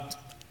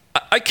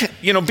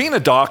being a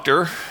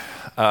doctor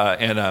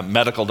and a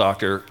medical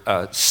doctor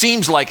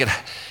seems like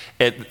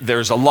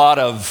there's a lot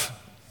of,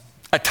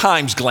 at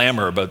times,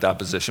 glamour about that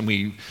position.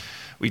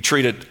 We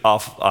treat it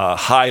off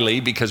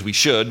highly because we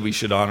should. We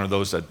should honor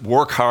those that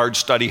work hard,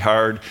 study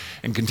hard,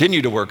 and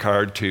continue to work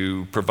hard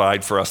to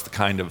provide for us the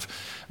kind of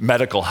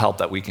medical help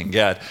that we can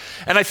get.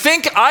 And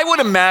I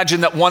would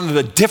imagine that one of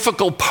the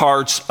difficult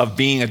parts of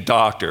being a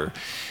doctor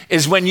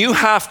is when you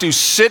have to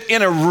sit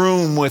in a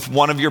room with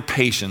one of your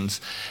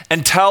patients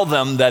and tell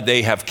them that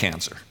they have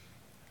cancer,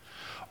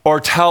 or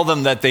tell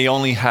them that they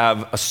only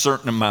have a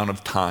certain amount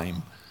of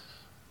time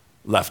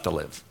left to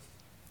live.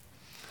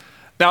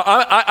 Now,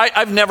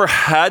 I've never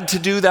had to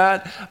do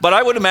that, but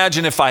I would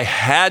imagine if I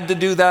had to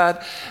do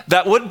that,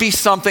 that would be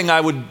something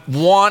I would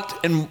want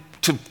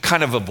to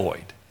kind of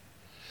avoid.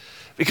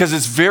 Because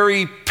it's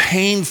very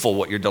painful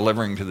what you're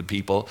delivering to the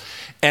people,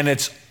 and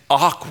it's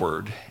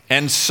awkward.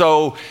 And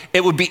so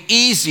it would be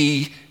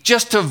easy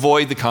just to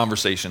avoid the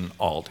conversation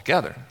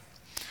altogether.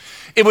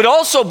 It would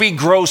also be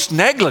gross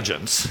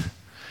negligence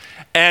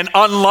and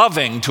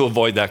unloving to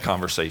avoid that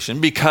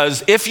conversation,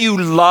 because if you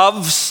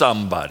love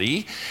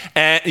somebody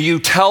and you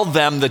tell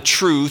them the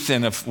truth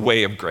in a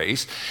way of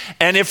grace,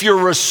 and if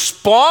you're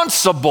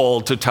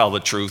responsible to tell the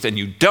truth and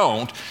you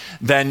don't,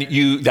 then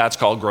that's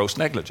called gross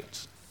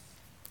negligence.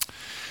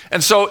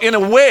 And so in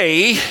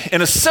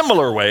a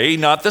similar way,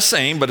 not the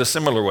same, but a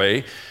similar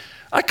way,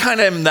 I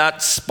kind of am in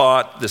that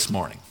spot this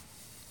morning.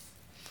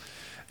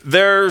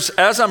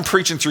 As I'm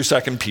preaching through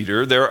 2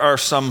 Peter, there are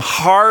some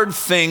hard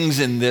things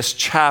in this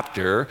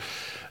chapter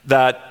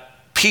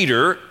that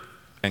Peter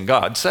and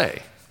God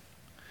say.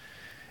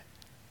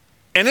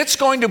 And it's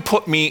going to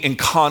put me in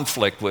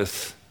conflict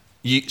with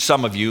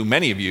some of you,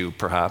 many of you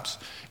perhaps,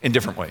 in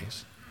different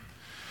ways.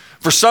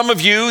 For some of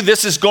you,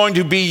 this is going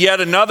to be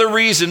yet another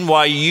reason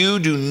why you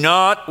do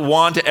not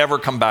want to ever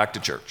come back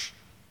to church.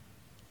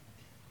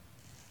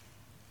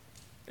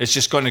 It's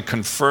just going to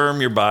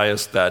confirm your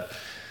bias that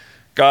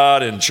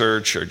God and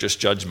church are just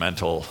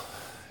judgmental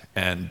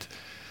and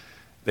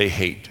they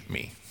hate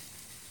me.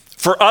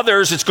 For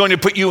others, it's going to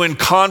put you in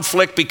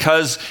conflict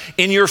because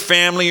in your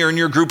family or in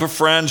your group of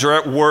friends or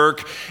at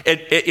work,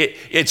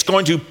 it's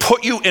going to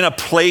put you in a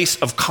place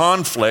of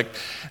conflict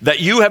that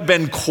you have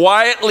been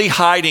quietly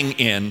hiding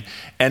in,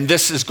 and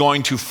this is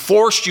going to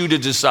force you to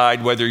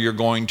decide whether you're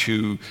going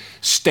to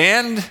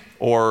stand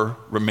or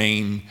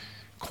remain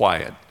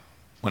quiet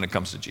when it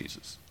comes to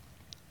Jesus.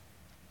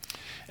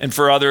 And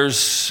for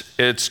others,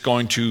 it's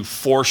going to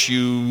force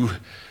you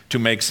to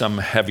make some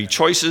heavy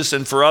choices.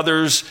 And for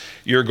others,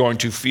 you're going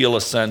to feel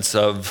a sense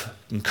of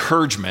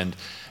encouragement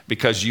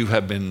because you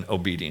have been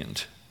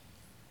obedient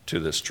to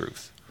this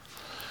truth.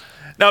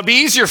 Now, it'd be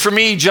easier for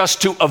me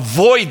just to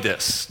avoid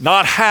this,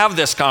 not have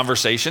this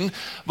conversation,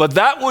 but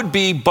that would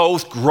be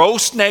both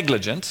gross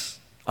negligence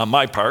on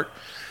my part.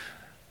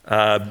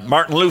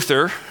 Martin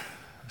Luther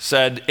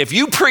said, if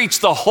you preach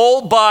the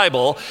whole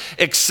Bible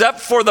except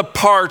for the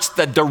parts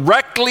that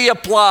directly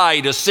apply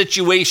to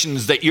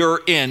situations that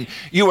you're in,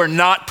 you are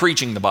not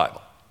preaching the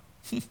Bible.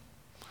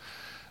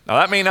 Now,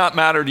 that may not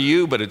matter to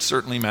you, but it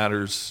certainly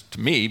matters to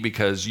me,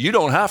 because you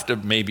don't have to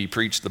maybe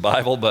preach the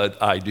Bible,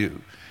 but I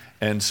do.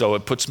 And so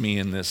it puts me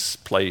in this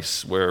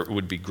place where it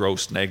would be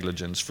gross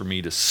negligence for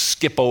me to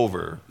skip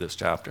over this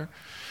chapter.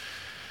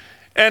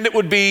 And it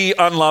would be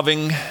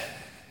unloving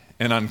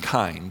and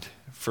unkind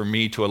for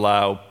me to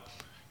allow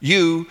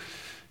you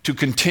to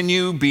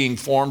continue being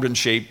formed and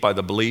shaped by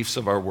the beliefs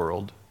of our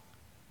world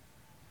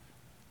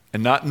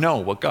and not know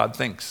what God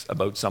thinks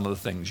about some of the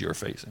things you're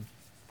facing.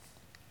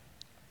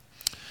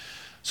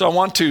 So I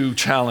want to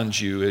challenge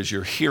you as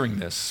you're hearing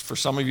this. For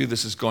some of you,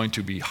 this is going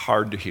to be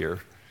hard to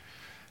hear,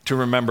 to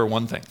remember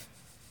one thing.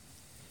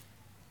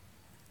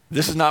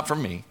 This is not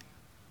from me.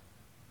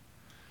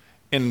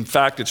 In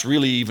fact, it's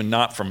really even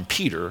not from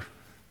Peter.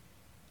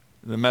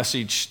 The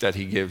message that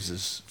he gives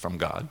is from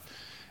God.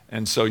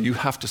 And so you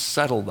have to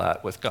settle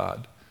that with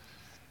God.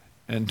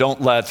 And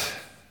don't let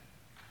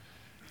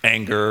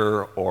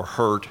anger or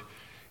hurt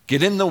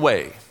get in the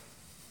way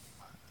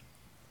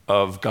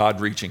of God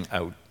reaching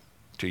out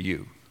to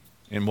you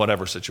in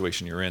whatever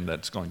situation you're in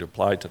that's going to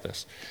apply to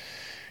this.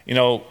 You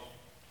know,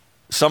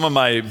 some of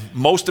my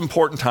most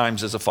important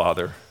times as a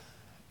father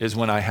is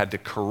when I had to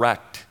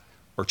correct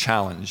or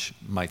challenge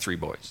my 3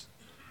 boys.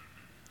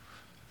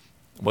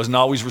 It wasn't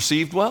always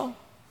received well,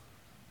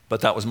 but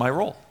that was my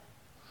role.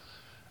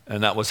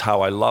 And that was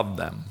how I loved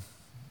them.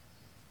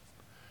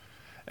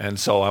 And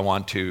so I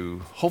want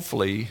to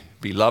hopefully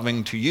be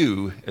loving to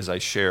you as I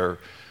share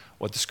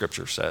what the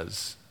scripture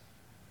says,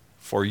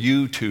 for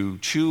you to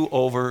chew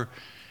over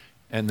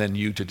and then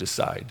you to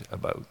decide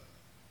about.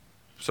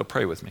 So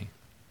pray with me.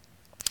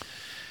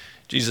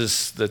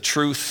 Jesus, the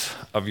truth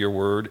of your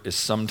word is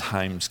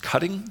sometimes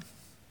cutting,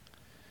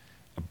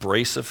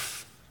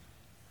 abrasive,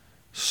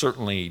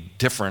 certainly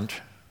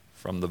different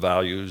from the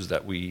values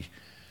that we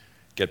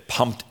get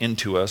pumped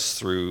into us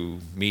through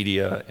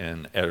media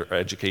and our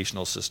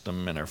educational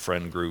system and our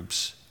friend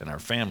groups and our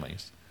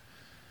families.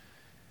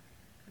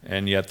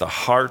 And yet the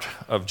heart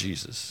of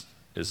Jesus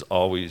is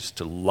always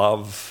to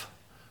love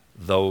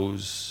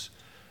those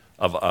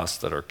of us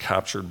that are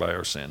captured by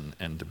our sin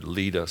and to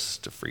lead us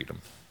to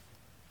freedom.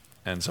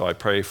 And so I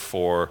pray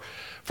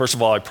first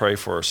of all, I pray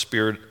for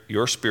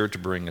your spirit to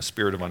bring a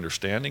spirit of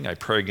understanding. I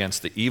pray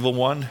against the evil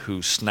one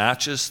who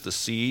snatches the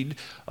seed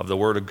of the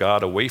word of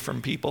God away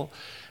from people.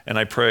 And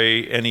I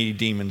pray any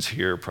demons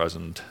here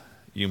present,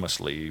 you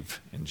must leave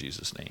in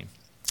Jesus' name.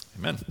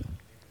 Amen.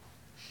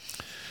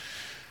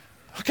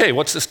 Okay,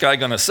 what's this guy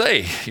going to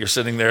say? You're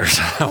sitting there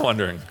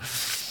wondering.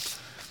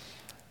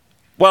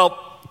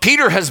 Well,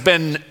 Peter has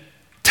been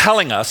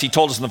telling us, he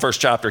told us in the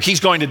first chapter, he's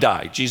going to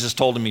die. Jesus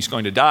told him he's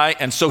going to die.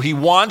 And so he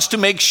wants to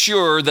make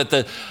sure that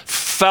the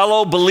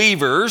fellow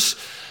believers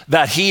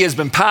that he has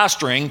been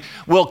pastoring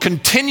will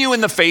continue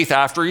in the faith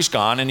after he's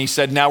gone. And he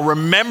said, now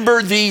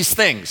remember these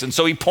things. And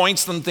so he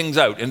points them things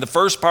out. In the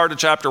first part of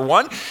chapter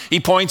 1, he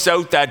points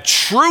out that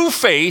true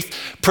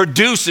faith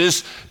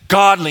produces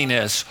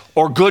godliness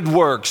or good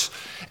works.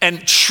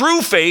 And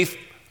true faith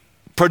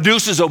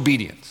produces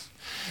obedience.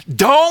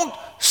 Don't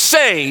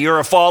say you're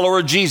a follower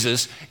of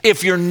Jesus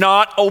if you're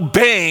not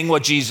obeying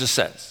what Jesus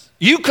says.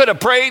 You could have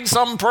prayed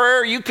some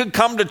prayer, you could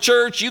come to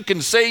church, you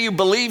can say you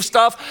believe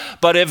stuff,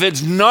 but if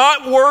it's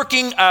not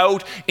working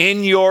out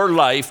in your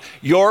life,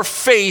 your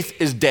faith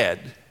is dead.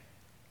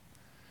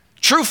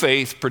 True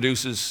faith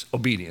produces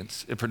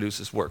obedience, it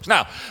produces works.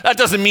 Now, that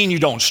doesn't mean you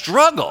don't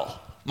struggle.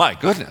 My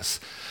goodness.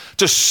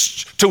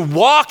 To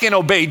walk and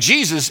obey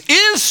Jesus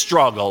is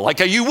struggle.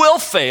 Like you will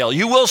fail,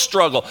 you will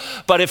struggle.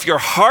 But if your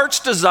heart's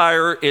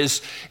desire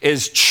is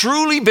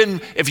truly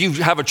if you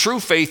have a true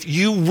faith,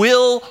 you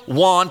will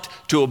want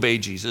to obey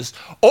Jesus,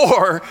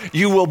 or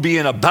you will be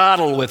in a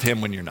battle with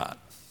him when you're not.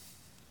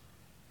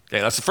 Okay,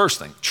 that's the first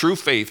thing. True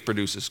faith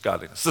produces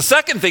godliness. The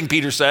second thing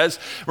Peter says,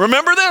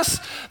 remember this,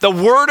 the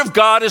word of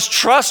God is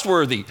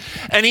trustworthy.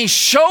 And he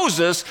shows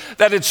us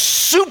that it's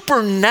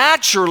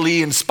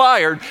supernaturally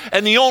inspired,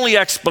 and the only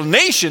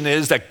explanation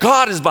is that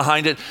God is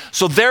behind it.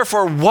 So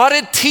therefore, what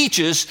it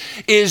teaches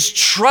is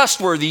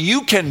trustworthy.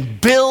 You can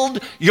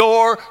build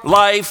your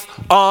life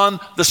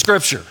on the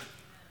scripture.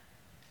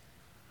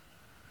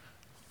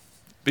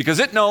 Because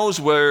it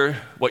knows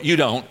what you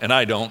don't and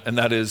I don't, and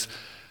that is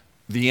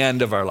the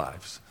end of our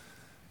lives.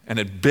 And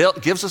it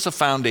gives us a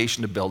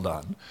foundation to build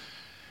on.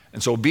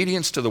 And so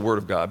obedience to the word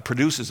of God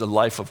produces a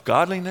life of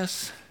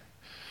godliness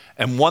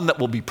and one that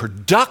will be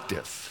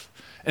productive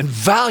and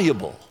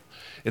valuable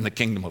in the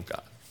kingdom of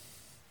God.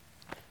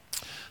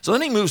 So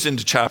then he moves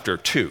into chapter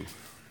 2.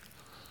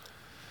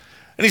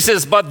 And he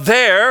says, but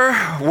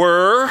there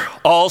were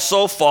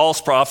also false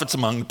prophets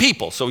among the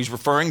people. So he's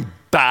referring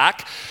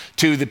back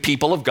to the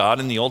people of God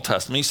in the Old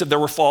Testament. He said there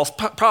were false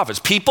prophets,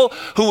 people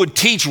who would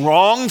teach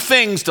wrong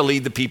things to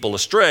lead the people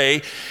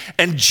astray.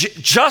 And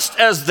just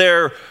as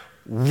there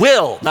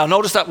will, now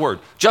notice that word,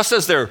 just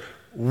as there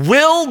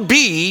will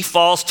be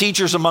false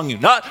teachers among you.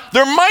 Not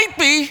there might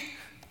be,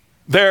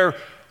 there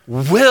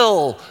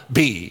will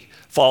be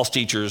false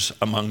teachers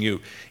among you.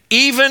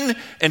 Even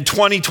in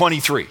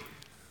 2023.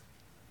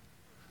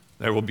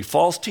 There will be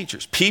false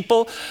teachers.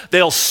 People,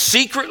 they'll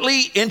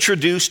secretly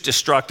introduce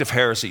destructive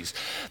heresies.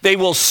 They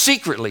will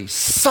secretly,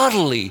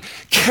 subtly,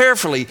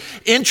 carefully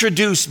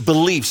introduce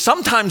beliefs,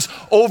 sometimes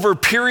over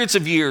periods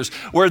of years,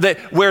 where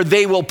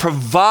they will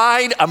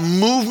provide a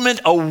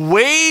movement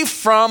away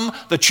from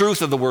the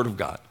truth of the Word of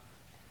God.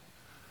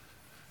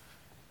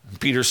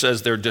 Peter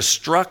says they're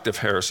destructive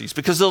heresies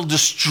because they'll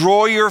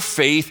destroy your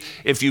faith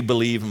if you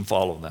believe and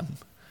follow them.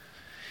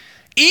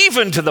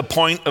 Even to the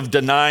point of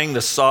denying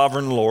the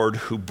sovereign Lord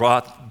who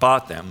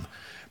bought them,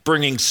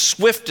 bringing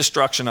swift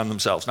destruction on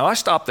themselves. Now I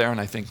stop there and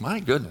I think,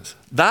 my goodness,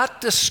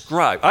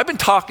 I've been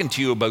talking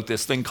to you about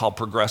this thing called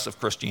progressive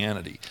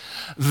Christianity.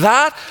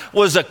 That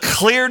was a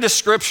clear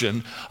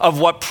description of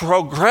what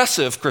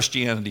progressive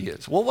Christianity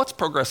is. Well, what's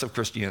progressive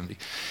Christianity?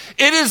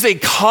 It is a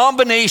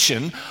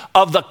combination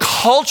of the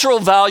cultural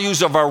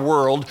values of our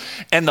world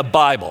and the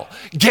Bible.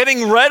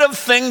 Getting rid of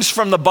things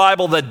from the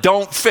Bible that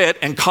don't fit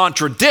and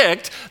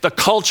contradict the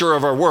culture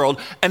of our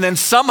world, and then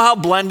somehow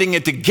blending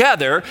it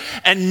together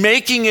and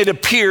making it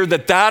appear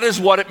that that is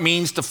what it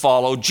means to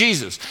follow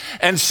Jesus.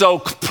 And so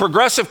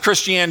progressive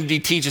Christianity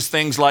teaches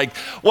things like,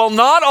 well,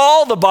 not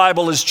all the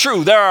Bible is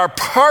true. There are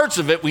parts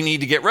of it we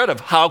need to get rid of.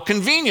 How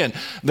convenient.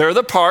 They're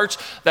the parts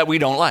that we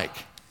don't like.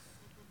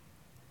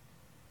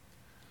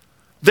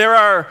 There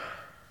are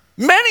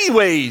many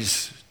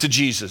ways to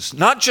Jesus,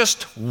 not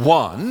just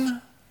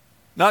one,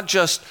 not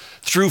just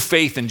through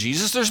faith in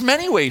Jesus. There's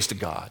many ways to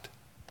God.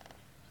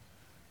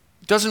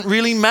 It doesn't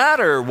really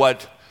matter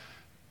what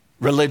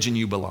religion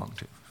you belong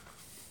to.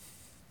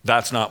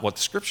 That's not what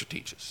the scripture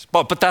teaches.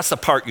 But that's the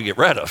part you get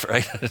rid of,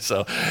 right?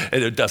 So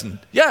it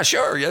doesn't, yeah,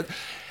 sure. Yeah.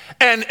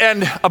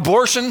 And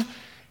abortion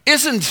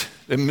isn't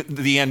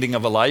the ending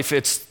of a life.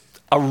 It's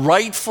a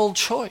rightful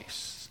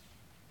choice.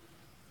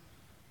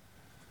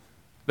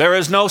 There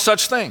is no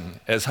such thing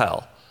as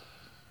hell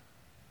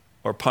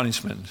or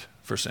punishment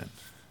for sin.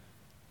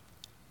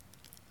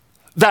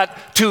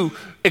 That to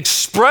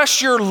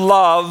express your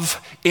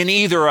love in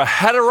either a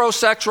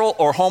heterosexual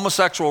or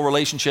homosexual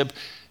relationship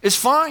is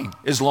fine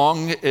as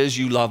long as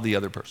you love the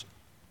other person.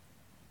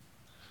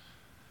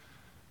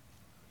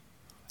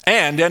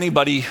 And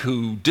anybody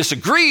who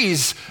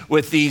disagrees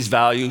with these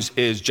values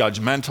is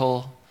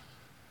judgmental,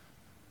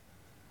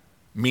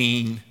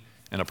 mean,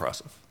 and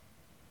oppressive.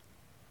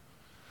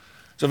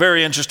 So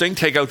very interesting.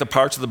 Take out the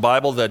parts of the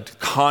Bible that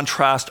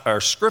contrast our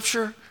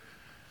scripture,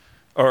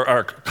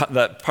 or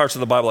that parts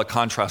of the Bible that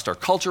contrast our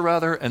culture,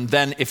 rather. And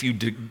then if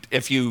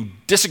you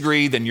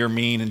disagree, then you're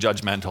mean and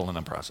judgmental and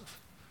oppressive.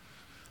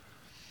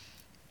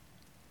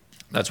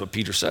 That's what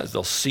Peter says.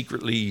 They'll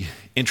secretly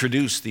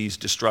introduce these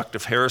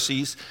destructive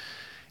heresies,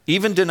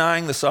 even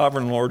denying the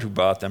sovereign Lord who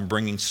bought them,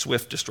 bringing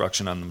swift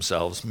destruction on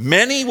themselves.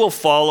 Many will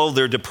follow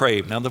their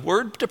depraved. Now, the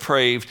word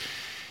depraved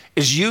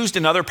is used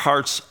in other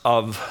parts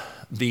of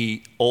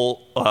the Old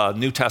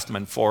New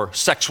Testament for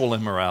sexual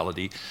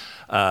immorality,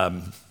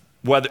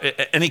 whether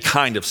any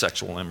kind of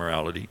sexual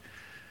immorality.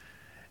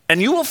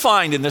 And you will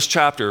find in this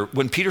chapter,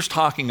 when Peter's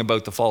talking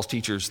about the false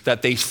teachers,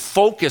 that they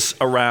focus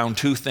around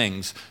two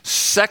things: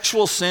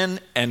 sexual sin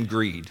and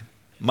greed,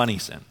 money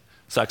sin,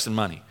 sex and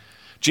money.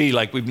 Gee,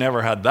 like we've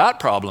never had that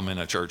problem in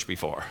a church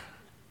before.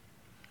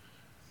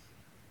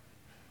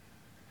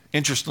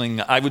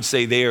 Interesting, I would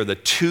say they are the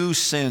two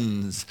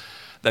sins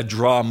that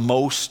draw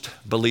most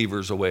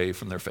believers away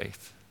from their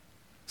faith: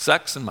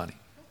 sex and money.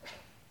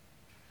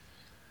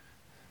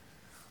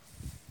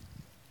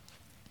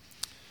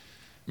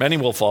 Many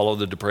will follow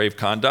the depraved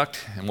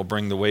conduct and will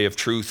bring the way of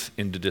truth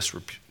into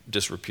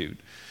disrepute.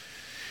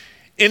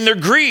 In their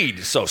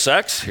greed, so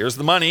sex, here's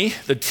the money,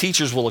 the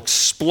teachers will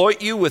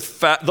exploit you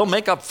with, they'll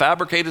make up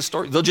fabricated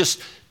stories. They'll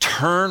just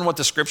turn what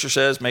the scripture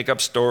says, make up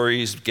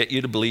stories, get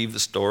you to believe the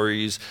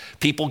stories,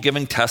 people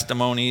giving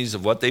testimonies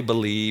of what they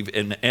believe,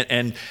 and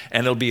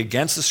it'll be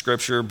against the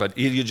scripture, but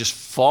you just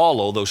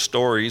follow those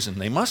stories, and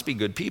they must be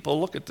good people.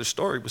 Look at the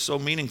story, it was so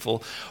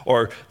meaningful.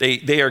 Or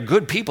they are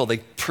good people, they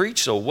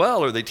preach so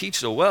well, or they teach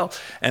so well,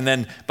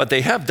 but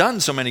they have done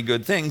so many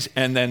good things,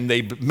 and then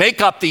they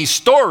make up these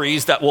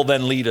stories that will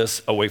then lead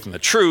us away from the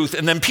truth.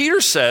 And then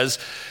Peter says,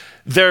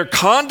 their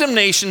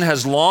condemnation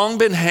has long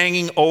been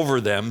hanging over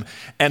them,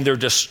 and their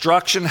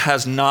destruction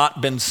has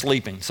not been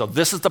sleeping. So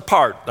this is the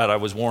part that I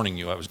was warning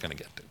you I was going to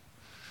get to.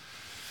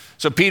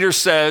 So Peter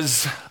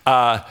says,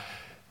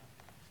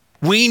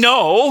 we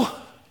know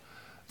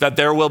that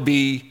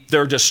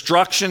their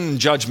destruction and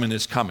judgment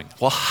is coming.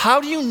 Well, how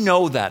do you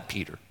know that,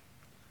 Peter?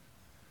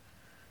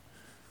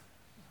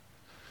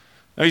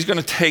 Now he's going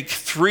to take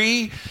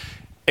 3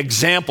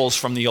 examples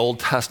from the Old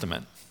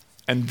Testament.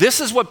 And this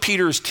is what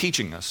Peter is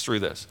teaching us through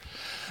this.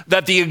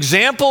 That the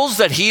examples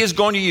that he is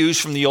going to use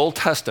from the Old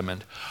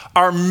Testament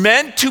are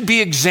meant to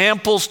be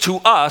examples to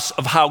us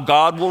of how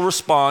God will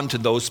respond to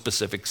those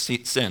specific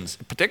sins,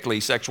 particularly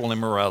sexual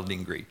immorality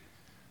and greed.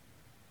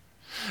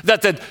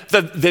 That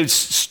the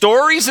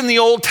stories in the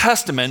Old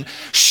Testament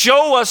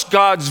show us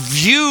God's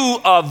view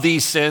of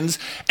these sins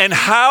and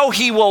how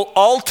he will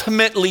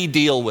ultimately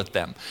deal with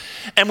them.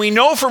 And we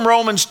know from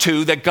Romans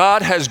 2 that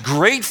God has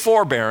great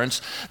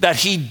forbearance, that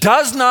he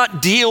does not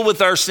deal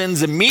with our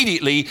sins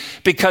immediately,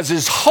 because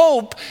his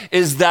hope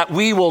is that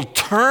we will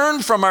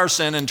turn from our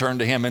sin and turn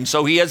to him. And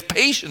so he has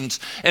patience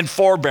and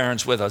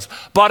forbearance with us.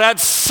 But at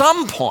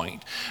some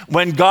point,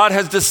 when God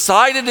has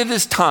decided it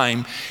is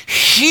time,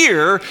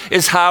 here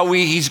is how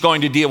he's going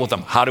to deal with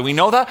them. How do we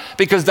know that?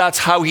 Because that's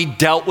how he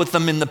dealt with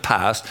them in the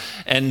past,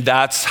 and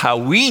that's how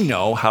we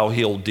know how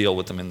he'll deal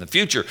with them in the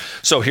future.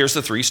 So here's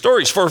the 3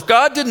 stories. For if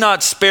God did not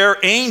spare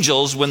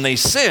angels when they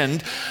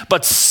sinned,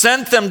 but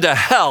sent them to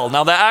hell.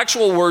 Now the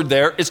actual word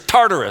there is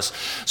Tartarus.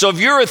 So if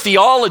you're a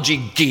theology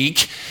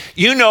geek,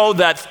 you know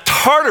that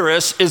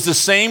Tartarus is the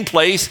same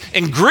place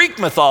in Greek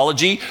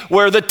mythology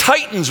where the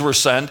Titans were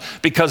sent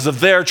because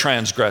of their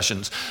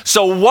transgressions.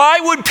 So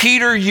why would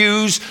Peter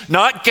use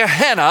not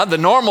Gehenna, the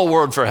normal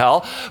word for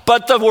hell,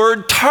 but the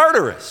word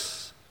Tartarus?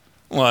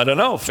 Well, I don't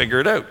know. Figure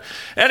it out.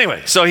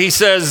 Anyway, so he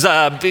says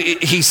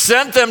he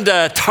sent them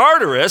to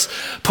Tartarus,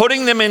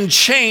 putting them in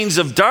chains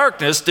of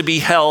darkness to be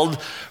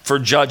held for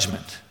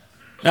judgment.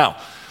 Now,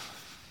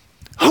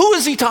 who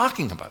is he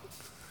talking about?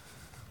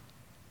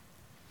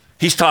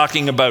 He's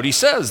talking about, he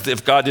says,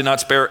 if God did not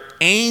spare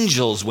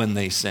angels when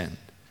they sinned,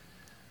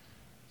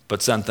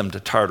 but sent them to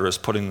Tartarus,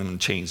 putting them in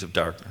chains of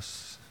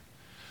darkness.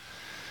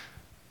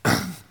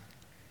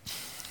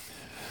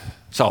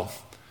 So,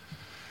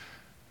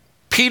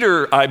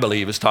 Peter, I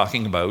believe, is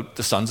talking about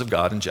the sons of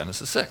God in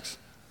Genesis 6.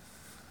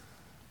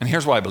 And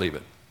here's why I believe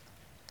it.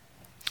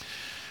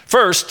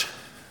 First,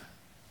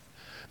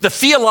 the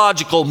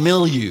theological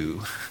milieu,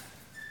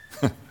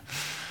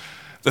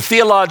 the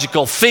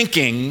theological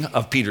thinking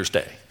of Peter's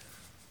day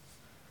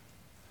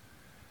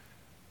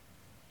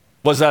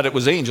was that it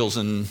was angels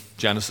in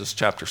Genesis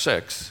chapter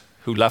 6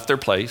 who left their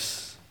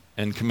place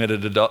and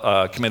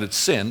committed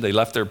sin. They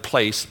left their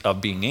place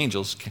of being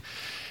angels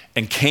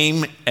and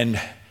came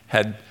and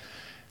had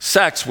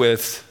sex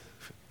with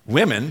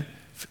women,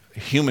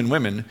 human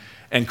women,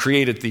 and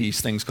created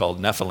these things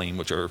called Nephilim,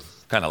 which are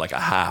kind of like a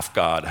half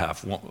God,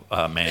 half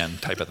man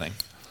type of thing.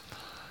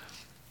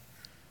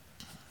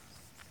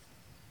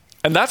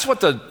 And that's what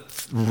the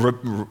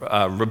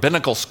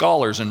rabbinical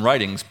scholars and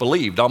writings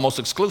believed almost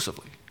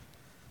exclusively.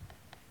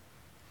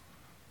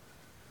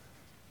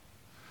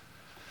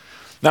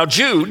 Now,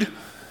 Jude,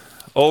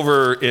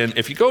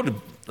 if you go to,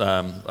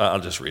 I'll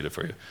just read it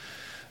for you.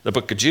 The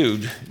book of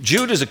Jude.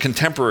 Jude is a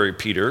contemporary of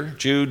Peter.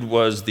 Jude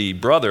was the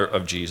brother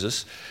of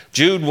Jesus.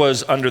 Jude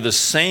was under the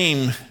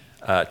same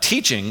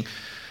teaching,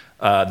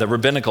 the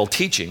rabbinical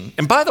teaching.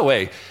 And by the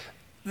way,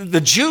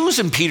 the Jews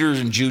in Peter's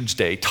and Jude's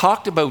day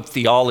talked about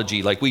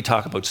theology like we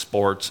talk about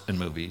sports and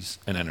movies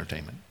and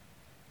entertainment.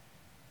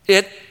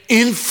 It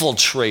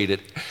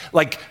infiltrated,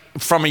 like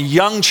from a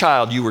young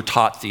child, you were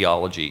taught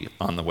theology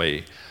on the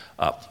way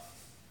up.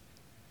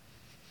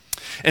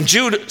 And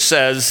Jude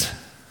says,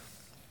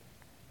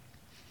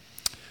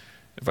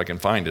 if I can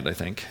find it, I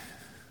think,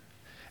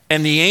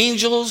 and the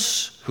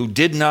angels who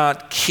did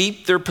not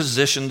keep their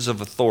positions of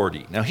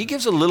authority. Now, he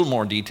gives a little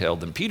more detail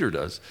than Peter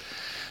does.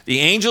 The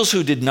angels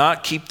who did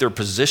not keep their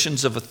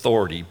positions of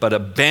authority, but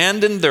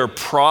abandoned their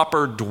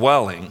proper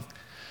dwelling,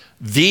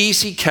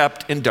 these he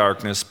kept in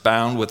darkness,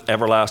 bound with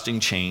everlasting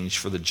chains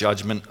for the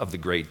judgment of the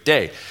great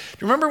day. Do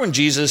you remember when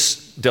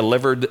Jesus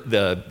delivered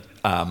the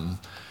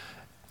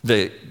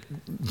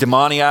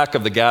demoniac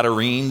of the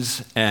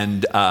Gadarenes,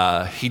 and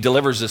he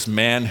delivers this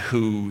man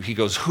who, he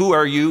goes, "Who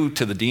are you?"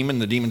 to the demon.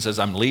 The demon says,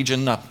 "I'm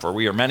Legion, for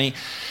we are many."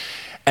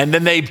 And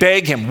then they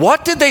beg him.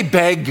 What did they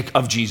beg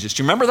of Jesus?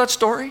 Do you remember that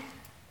story?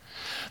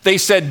 They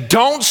said,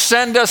 "Don't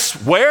send us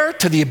where?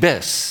 To the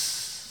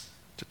abyss,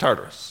 to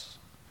Tartarus."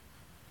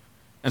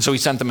 And so he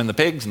sent them in the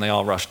pigs, and they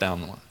all rushed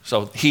down.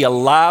 So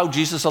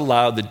Jesus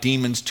allowed the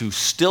demons to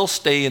still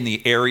stay in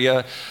the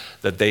area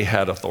that they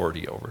had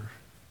authority over.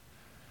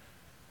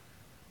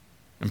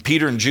 And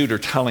Peter and Jude are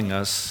telling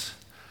us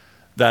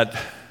that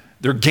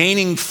they're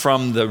gaining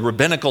from the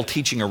rabbinical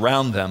teaching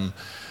around them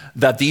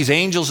that these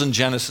angels in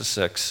Genesis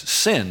 6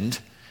 sinned,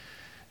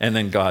 and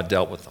then God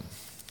dealt with them.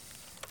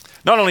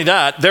 Not only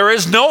that, there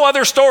is no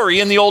other story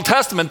in the Old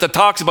Testament that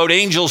talks about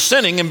angels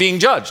sinning and being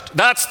judged.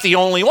 That's the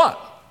only one.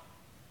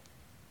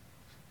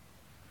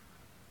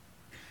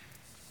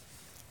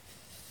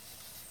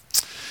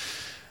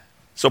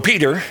 So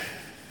Peter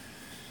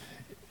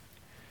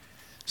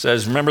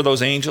says, remember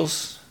those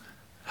angels?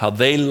 How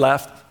they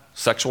left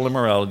sexual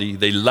immorality,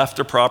 they left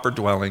their proper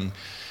dwelling,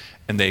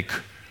 and they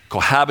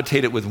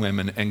cohabitated with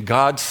women, and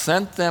God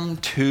sent them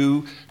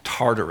to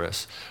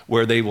Tartarus,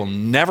 where they will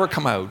never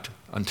come out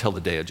until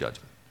the day of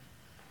judgment.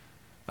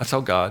 That's how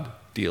God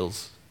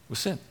deals with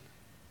sin.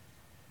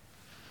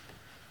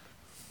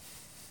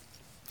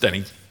 Then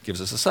he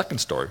gives us a second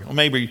story. Well,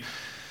 maybe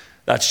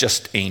that's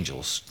just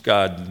angels.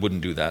 God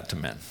wouldn't do that to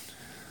men.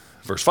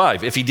 Verse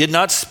 5, if he did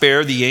not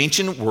spare the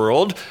ancient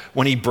world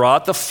when he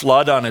brought the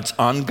flood on its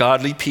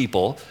ungodly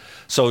people.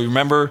 So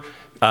remember,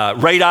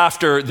 right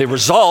after the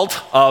result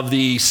of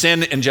the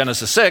sin in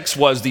Genesis 6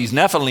 was these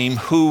Nephilim,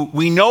 who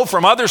we know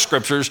from other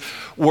scriptures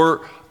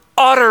were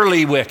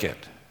utterly wicked.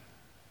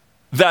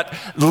 That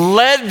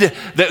led,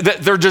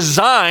 their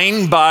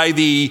design by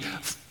the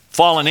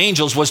fallen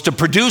angels was to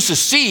produce a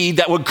seed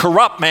that would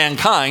corrupt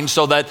mankind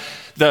so that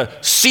the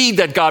seed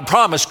that God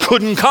promised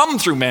couldn't come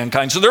through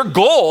mankind. So their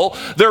goal,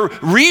 their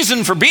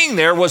reason for being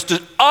there was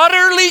to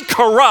utterly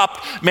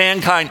corrupt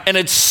mankind. And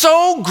it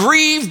so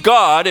grieved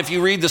God, if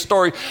you read the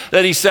story,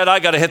 that he said, I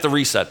got to hit the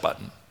reset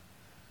button.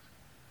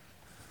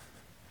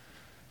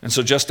 And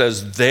so just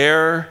as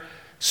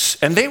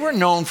and they were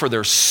known for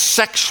their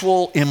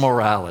sexual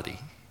immorality.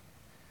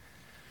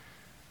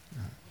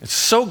 It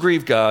so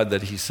grieved God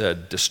that he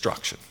said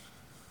destruction,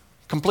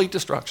 complete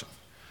destruction.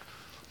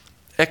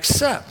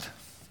 Except,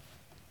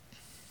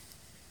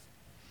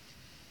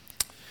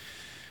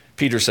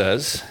 Peter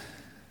says,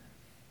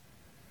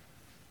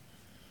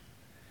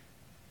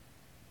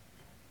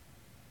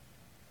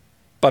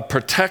 but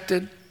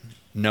protected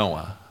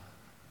Noah,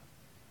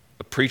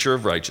 a preacher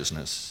of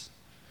righteousness,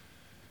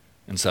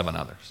 and 7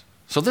 others.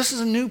 So this is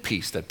a new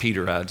piece that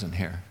Peter adds in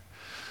here.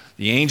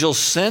 The angels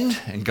sinned,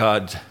 and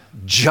God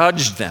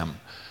judged them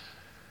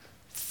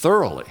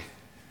thoroughly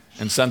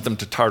and sent them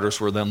to Tartarus,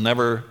 where they'll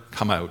never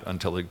come out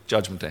until the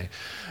judgment day.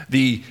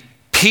 The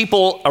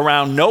people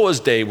around Noah's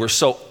day were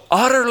so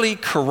utterly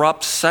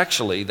corrupt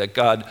sexually that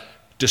God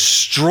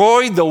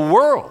destroyed the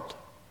world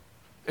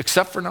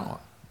except for Noah.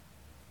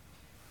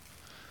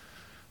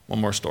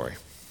 One more story.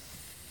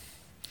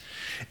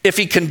 If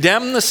he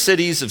condemned the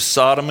cities of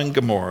Sodom and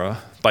Gomorrah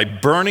by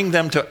burning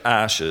them to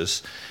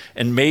ashes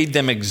and made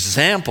them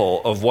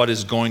example of what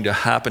is going to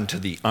happen to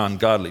the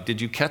ungodly.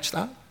 Did you catch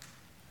that?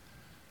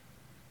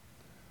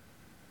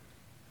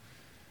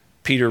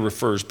 Peter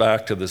refers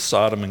back to the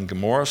Sodom and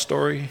Gomorrah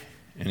story,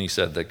 and he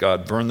said that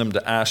God burned them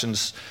to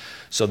ashes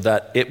so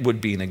that it would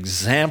be an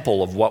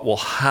example of what will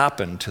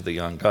happen to the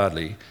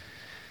ungodly.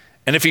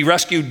 And if he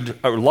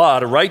rescued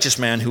Lot, a righteous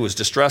man who was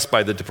distressed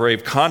by the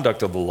depraved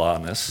conduct of the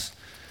lawless,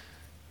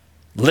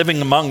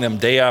 living among them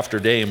day after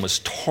day, and was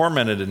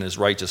tormented in his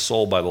righteous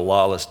soul by the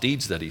lawless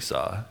deeds that he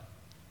saw.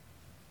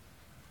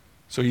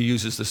 So he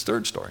uses this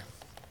third story.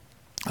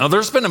 Now,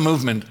 there's been a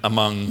movement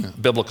among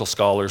biblical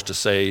scholars to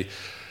say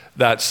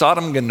that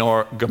Sodom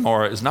and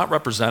Gomorrah is not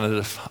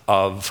representative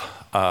of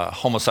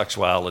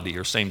homosexuality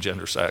or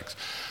same-gender sex.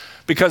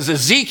 Because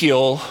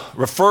Ezekiel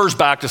refers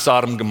back to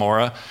Sodom and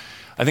Gomorrah.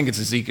 I think it's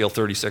Ezekiel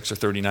 36 or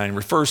 39,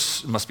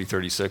 must be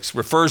 36,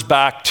 refers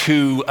back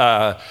to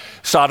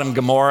Sodom and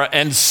Gomorrah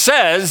and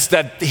says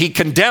that he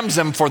condemns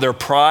them for their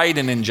pride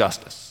and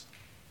injustice,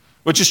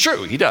 which is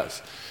true, he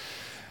does.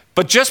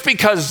 But just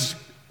because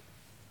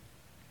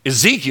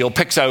Ezekiel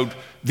picks out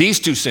these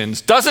two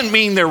sins doesn't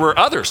mean there were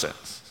other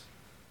sins.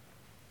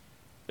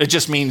 It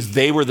just means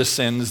they were the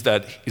sins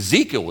that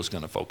Ezekiel was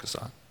going to focus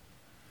on.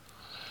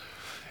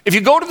 If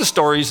you go to the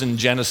stories in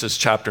Genesis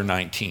chapter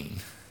 19,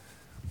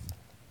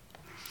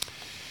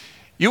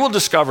 you will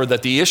discover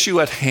that the issue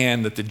at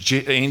hand that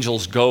the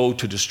angels go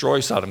to destroy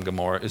Sodom and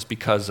Gomorrah is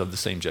because of the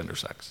same gender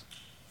sex.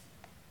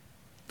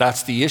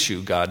 That's the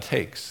issue God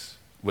takes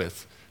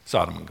with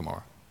Sodom and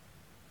Gomorrah.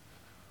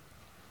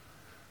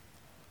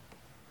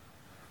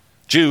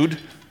 Jude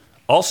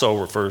also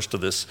refers to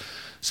this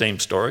same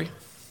story.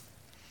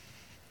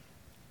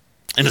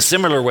 In a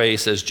similar way,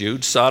 says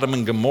Jude, Sodom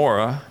and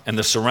Gomorrah and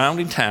the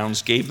surrounding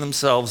towns gave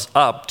themselves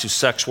up to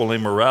sexual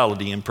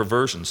immorality and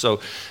perversion. So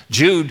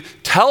Jude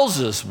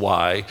tells us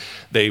why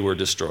they were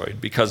destroyed,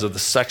 because of the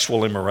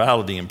sexual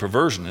immorality and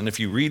perversion. And if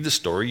you read the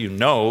story, you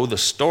know the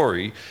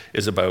story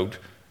is about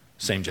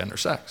same-gender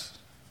sex.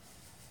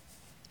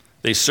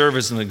 They serve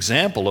as an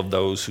example of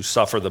those who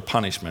suffer the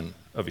punishment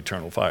of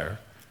eternal fire.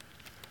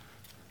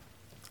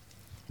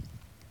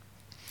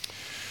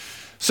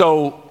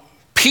 So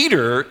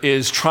Peter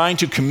is trying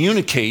to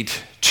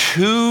communicate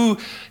to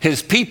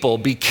his people,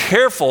 be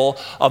careful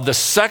of the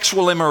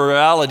sexual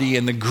immorality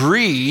and the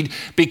greed,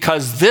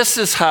 because this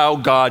is how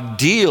God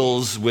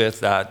deals with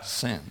that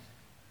sin.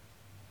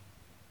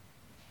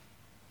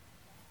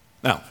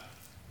 Now,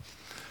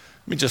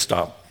 let me just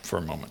stop for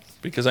a moment,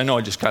 because I know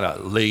I just kind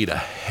of laid a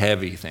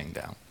heavy thing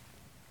down.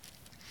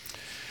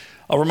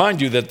 I'll remind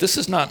you that this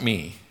is not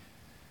me.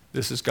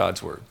 This is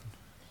God's word.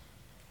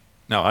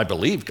 Now, I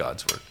believe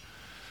God's word.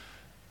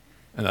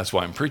 And that's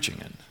why I'm preaching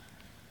it.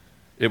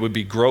 It would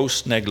be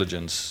gross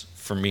negligence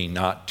for me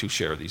not to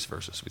share these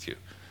verses with you.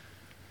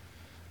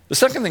 The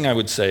second thing I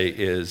would say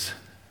is,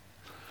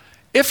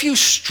 if you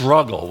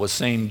struggle with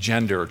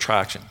same-gender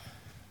attraction,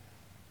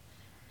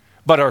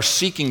 but are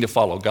seeking to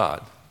follow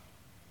God,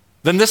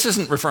 then this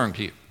isn't referring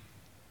to you.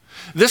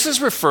 This is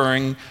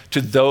referring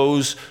to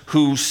those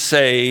who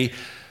say,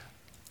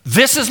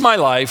 this is my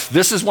life,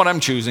 this is what I'm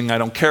choosing, I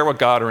don't care what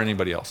God or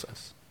anybody else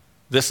says.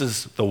 This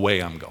is the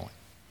way I'm going.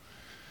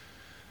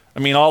 I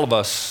mean, all of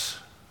us,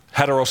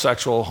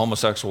 heterosexual,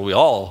 homosexual, we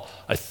all,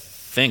 I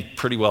think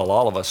pretty well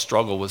all of us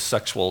struggle with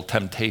sexual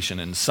temptation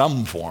in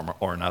some form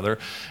or another.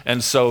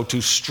 And so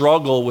to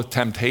struggle with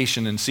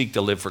temptation and seek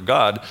to live for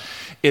God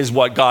is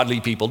what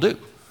godly people do,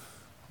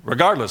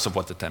 regardless of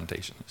what the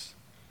temptation is.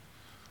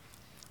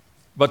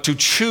 But to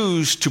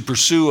choose to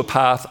pursue a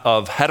path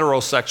of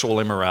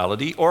heterosexual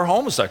immorality or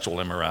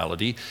homosexual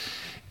immorality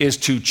is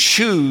to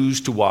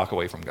choose to walk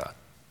away from God.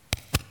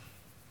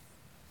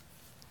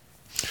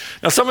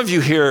 Now, some of you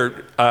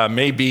here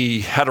may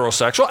be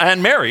heterosexual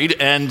and married,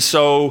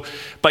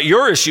 but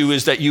your issue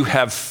is that you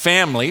have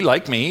family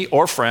like me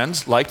or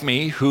friends like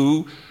me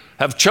who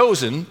have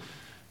chosen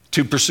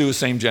to pursue a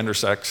same-gender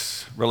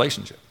sex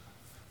relationship.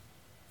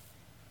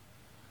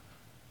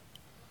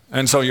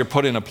 And so you're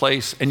put in a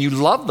place, and you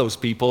love those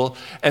people,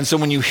 and so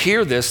when you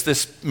hear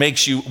this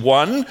makes you,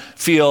 one,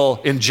 feel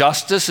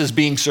injustice is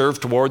being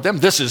served toward them.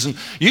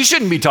 You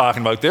shouldn't be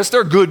talking about this.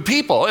 They're good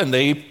people, and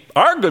they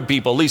are good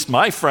people. At least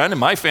my friend and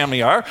my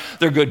family are.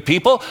 They're good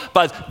people,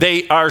 but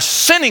they are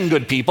sinning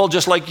good people,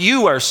 just like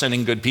you are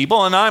sinning good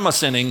people, and I'm a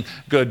sinning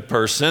good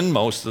person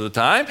most of the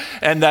time,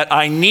 and that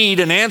I need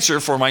an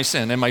answer for my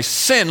sin, and my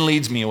sin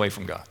leads me away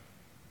from God.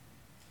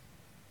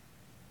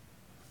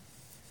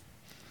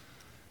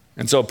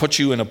 And so it puts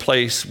you in a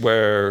place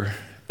where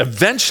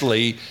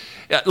eventually,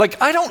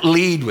 I don't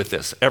lead with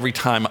this every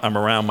time I'm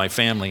around my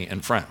family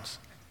and friends.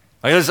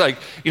 It's like,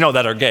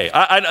 that are gay.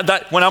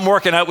 When I'm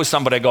working out with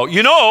somebody, I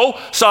go,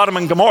 Sodom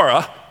and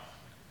Gomorrah,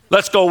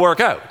 let's go work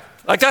out.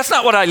 That's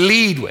not what I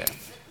lead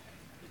with.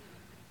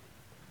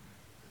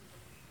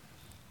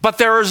 But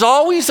there is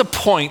always a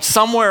point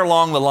somewhere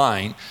along the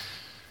line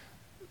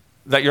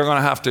that you're going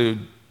to have to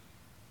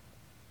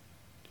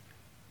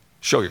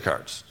show your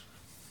cards.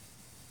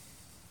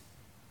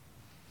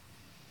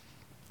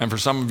 And for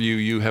some of you,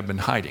 you have been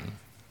hiding.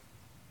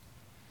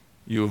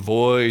 You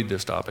avoid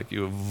this topic.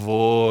 You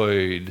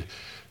avoid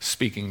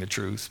speaking the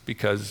truth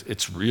because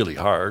it's really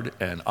hard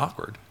and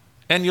awkward.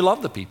 And you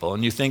love the people,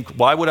 and you think,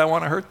 why would I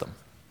want to hurt them?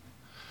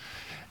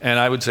 And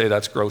I would say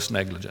that's gross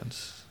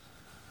negligence.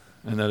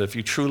 And that if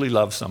you truly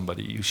love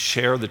somebody, you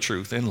share the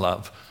truth in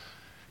love,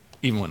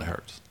 even when it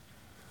hurts.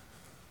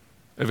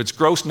 If it's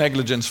gross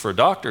negligence for a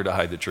doctor to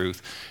hide the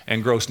truth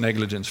and gross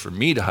negligence for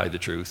me to hide the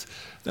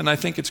truth, then I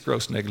think it's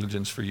gross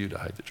negligence for you to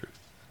hide the truth.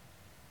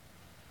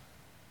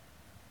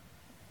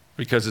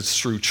 Because it's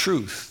through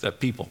truth that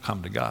people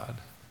come to God,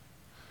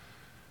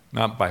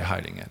 not by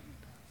hiding it.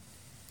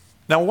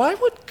 Now, why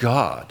would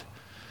God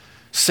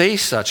say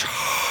such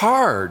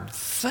hard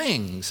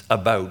things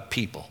about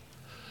people?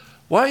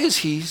 Why is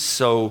he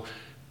so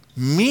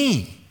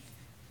mean?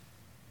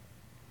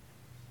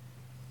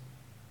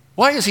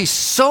 Why is he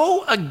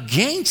so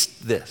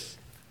against this?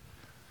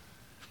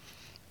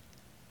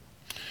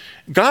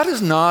 God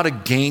is not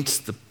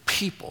against the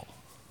people.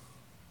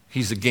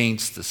 He's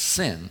against the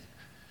sin,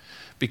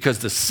 because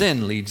the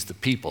sin leads the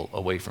people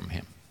away from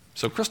him.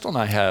 So Crystal and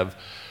I have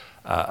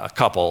a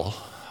couple,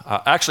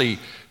 actually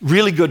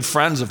really good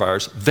friends of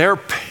ours. Their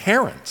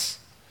parents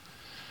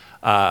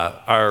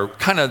are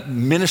kind of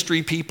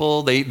ministry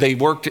people. They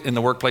worked in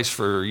the workplace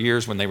for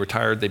years. When they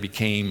retired, they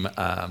became,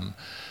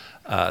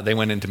 they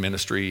went into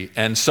ministry.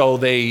 And so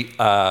they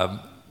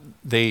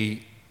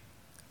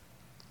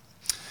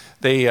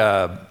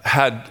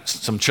had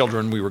some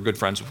children. We were good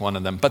friends with one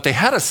of them. But they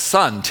had a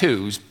son, too,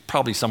 who's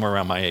probably somewhere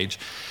around my age.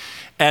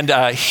 And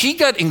he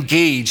got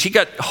engaged. He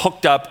got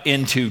hooked up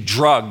into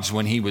drugs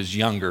when he was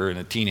younger, in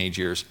the teenage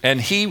years. And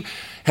he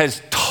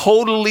has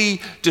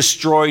totally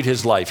destroyed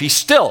his life. He's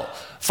still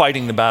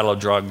fighting the battle of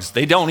drugs.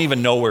 They don't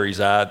even know where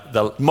he's at.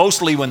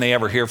 Mostly when they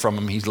ever hear from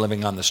him, he's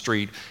living on the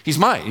street. He's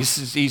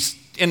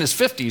in his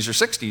 50s or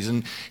 60s,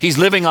 and he's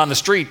living on the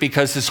street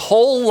because his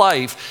whole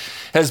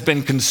life has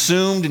been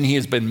consumed and he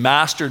has been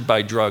mastered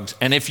by drugs.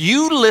 And if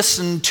you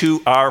listen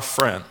to our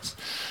friends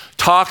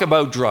talk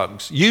about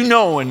drugs, you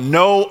know in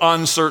no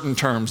uncertain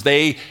terms,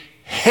 they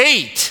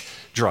hate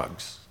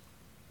drugs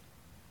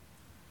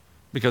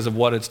because of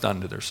what it's done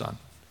to their son.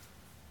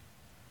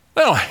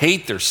 They don't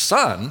hate their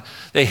son.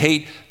 They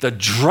hate the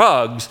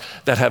drugs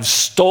that have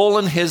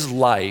stolen his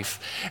life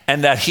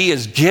and that he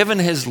has given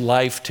his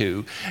life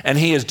to. And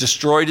he has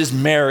destroyed his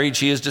marriage.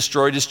 He has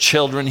destroyed his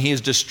children. He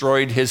has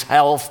destroyed his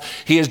health.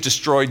 He has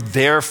destroyed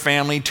their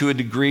family to a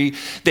degree.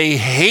 They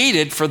hate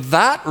it for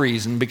that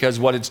reason, because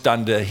what it's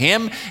done to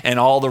him and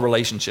all the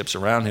relationships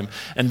around him.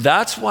 And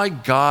that's why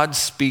God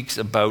speaks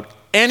about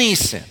any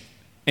sin,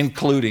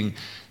 including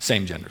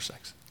same-gender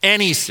sex.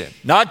 Any sin,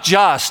 not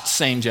just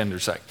same-gender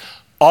sex.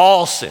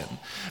 All sin,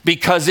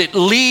 because it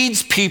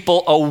leads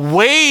people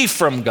away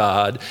from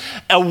God,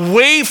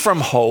 away from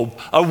hope,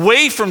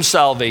 away from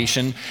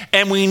salvation.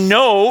 And we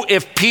know,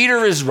 if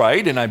Peter is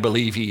right, and I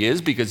believe he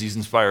is because he's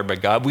inspired by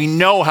God, we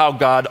know how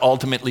God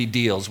ultimately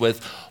deals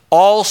with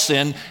all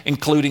sin,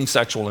 including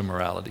sexual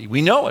immorality.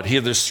 We know it.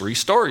 Here, there's 3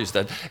 stories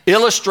that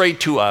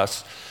illustrate to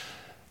us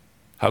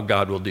how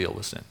God will deal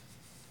with sin.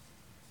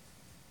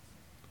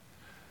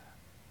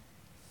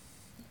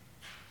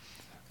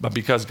 But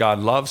because God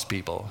loves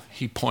people,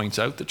 he points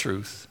out the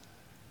truth.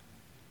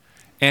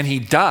 And he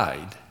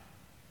died.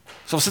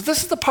 So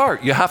this is the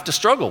part you have to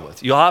struggle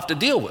with. You'll have to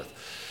deal with.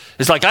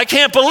 It's like, I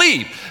can't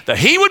believe that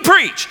he would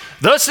preach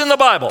this in the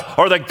Bible,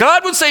 or that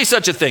God would say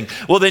such a thing.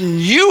 Well, then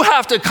you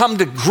have to come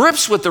to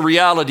grips with the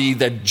reality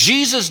that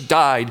Jesus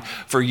died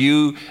for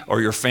you or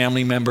your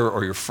family member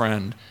or your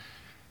friend.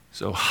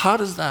 So how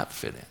does that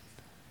fit in?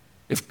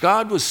 If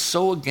God was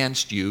so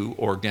against you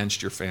or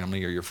against your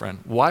family or your friend,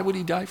 why would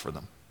he die for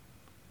them?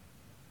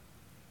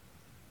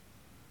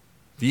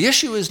 The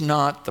issue is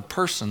not the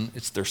person,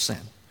 it's their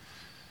sin.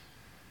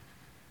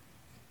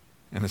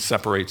 And it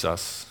separates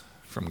us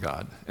from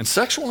God. And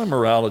sexual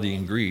immorality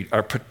and greed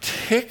are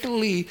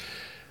particularly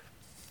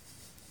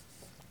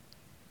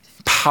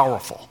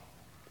powerful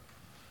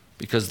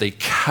because they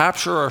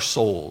capture our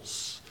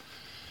souls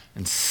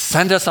and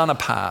send us on a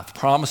path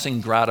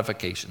promising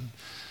gratification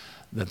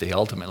that they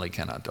ultimately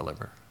cannot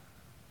deliver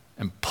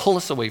and pull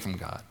us away from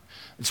God.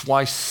 It's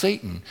why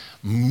Satan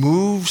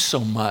moves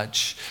so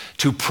much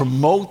to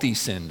promote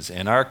these sins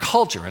in our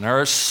culture, in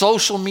our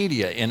social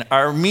media, in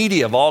our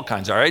media of all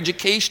kinds, our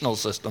educational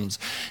systems,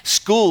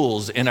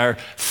 schools, in our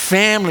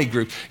family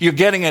groups. You're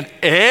getting it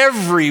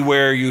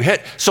everywhere you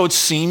hit. So it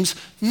seems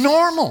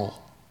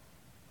normal.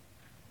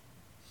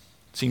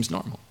 It seems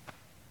normal.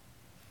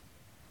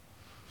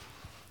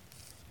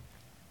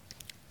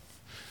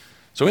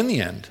 So in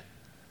the end,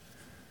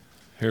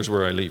 here's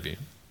where I leave you.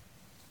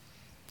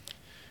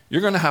 You're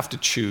going to have to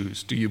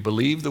choose. Do you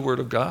believe the Word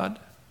of God,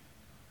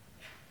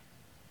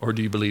 or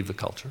do you believe the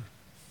culture?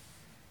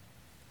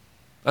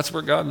 That's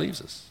where God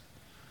leaves us.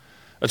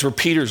 That's where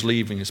Peter's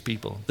leaving his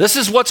people. This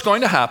is what's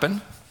going to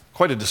happen.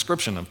 Quite a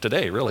description of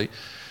today, really.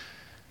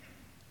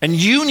 And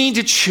you need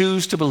to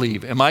choose to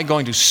believe. Am I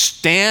going to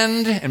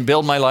stand and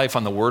build my life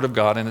on the Word of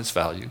God and its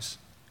values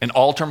and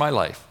alter my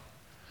life?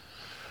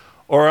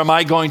 Or am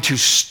I going to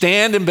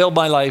stand and build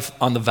my life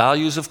on the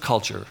values of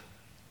culture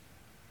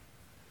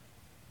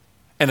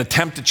and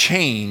attempt to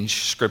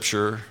change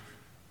Scripture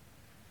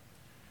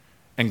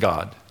and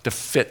God to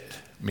fit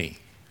me?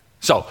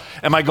 So,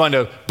 am I going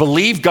to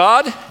believe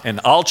God and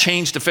I'll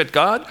change to fit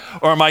God?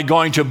 Or am I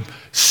going to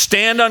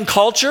stand on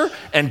culture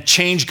and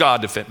change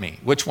God to fit me?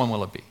 Which one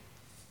will it be?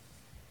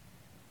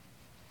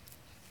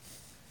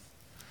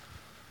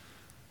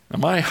 Now,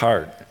 my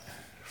heart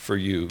for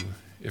you,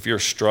 if you're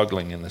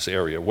struggling in this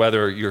area,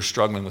 whether you're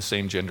struggling with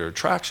same-gender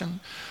attraction,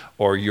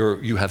 or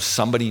you have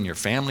somebody in your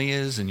family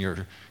and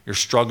you're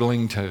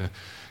struggling to,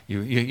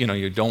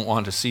 you don't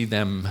want to see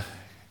them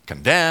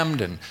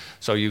condemned, and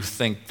so you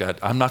think that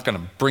I'm not going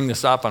to bring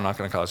this up, I'm not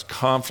going to cause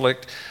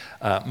conflict.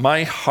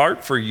 My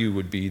heart for you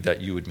would be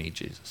that you would meet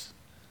Jesus,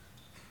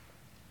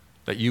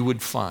 that you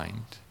would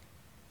find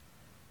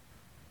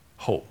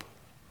hope,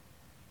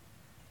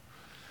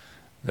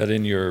 that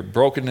in your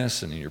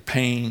brokenness and in your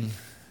pain,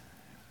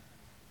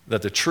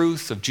 that the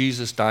truth of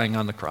Jesus dying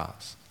on the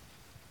cross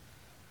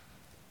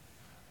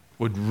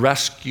would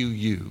rescue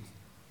you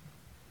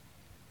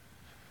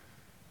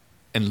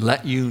and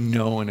let you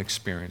know and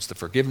experience the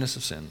forgiveness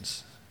of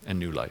sins and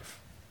new life.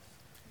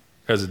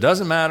 Because it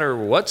doesn't matter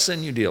what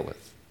sin you deal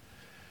with,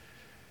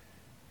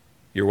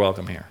 you're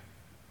welcome here.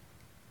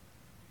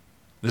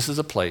 This is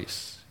a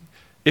place,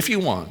 if you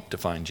want to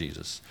find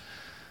Jesus,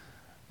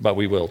 but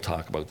we will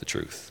talk about the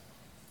truth.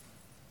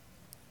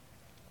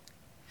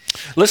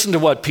 Listen to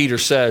what Peter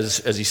says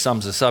as he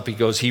sums this up.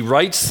 He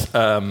writes,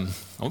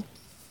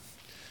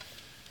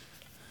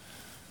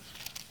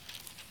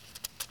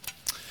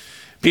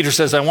 Peter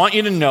says, I want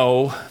you to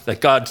know that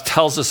God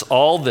tells us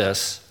all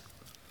this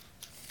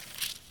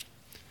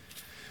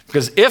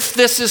because if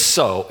this is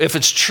so, if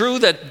it's true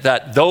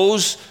that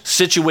those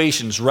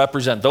situations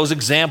represent, those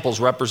examples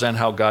represent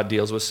how God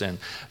deals with sin,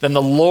 then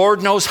the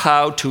Lord knows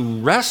how to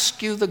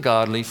rescue the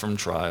godly from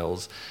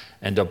trials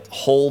and to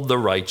hold the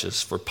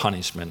righteous for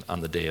punishment on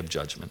the day of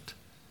judgment.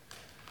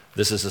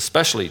 This is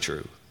especially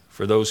true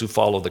for those who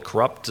follow the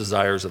corrupt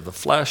desires of the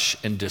flesh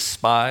and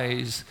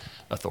despise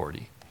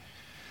authority.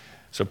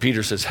 So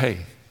Peter says,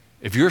 hey,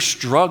 if you're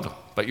struggling,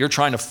 but you're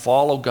trying to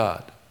follow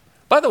God.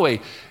 By the way,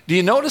 do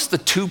you notice the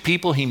two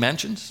people he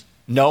mentions?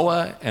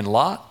 Noah and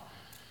Lot?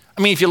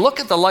 I mean, if you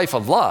look at the life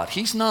of Lot,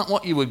 he's not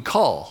what you would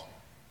call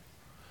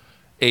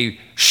a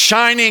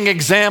shining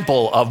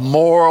example of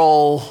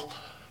moral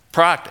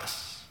practice.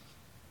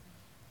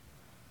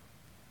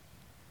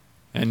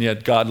 And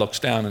yet God looks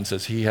down and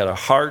says, he had a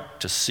heart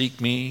to seek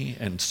me,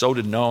 and so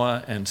did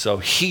Noah. And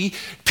so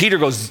Peter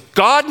goes,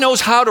 God knows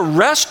how to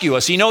rescue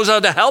us. He knows how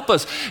to help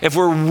us. If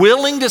we're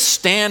willing to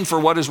stand for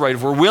what is right,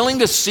 if we're willing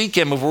to seek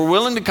him, if we're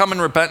willing to come in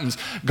repentance,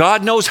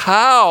 God knows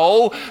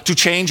how to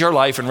change our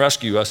life and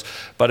rescue us.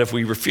 But if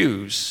we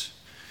refuse,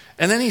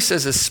 and then he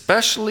says,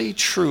 especially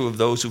true of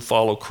those who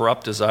follow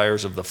corrupt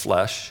desires of the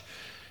flesh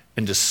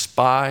and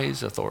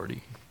despise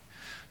authority.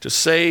 To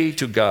say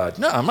to God,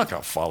 no, I'm not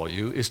going to follow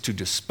you, is to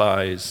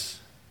despise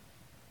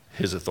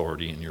his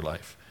authority in your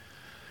life.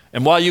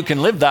 And while you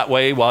can live that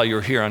way while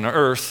you're here on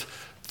earth,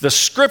 the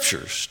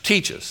scriptures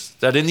teach us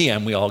that in the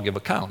end we all give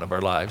account of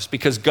our lives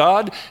because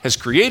God has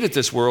created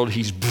this world,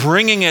 he's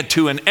bringing it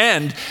to an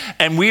end,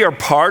 and we are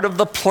part of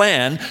the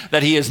plan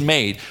that he has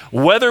made.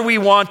 Whether we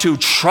want to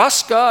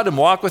trust God and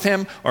walk with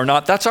him or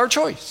not, that's our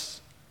choice.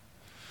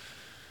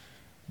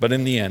 But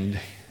in the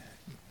end,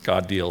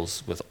 God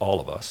deals with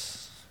all of us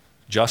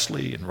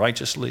justly and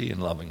righteously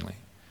and lovingly.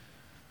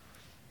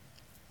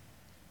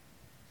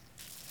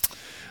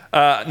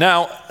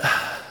 Now,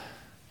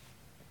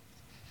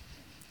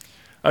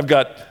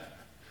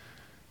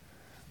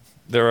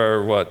 there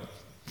are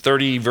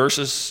 30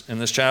 verses in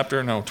this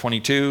chapter? No,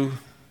 22.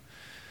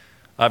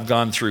 I've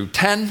gone through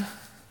 10,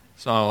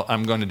 so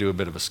I'm going to do a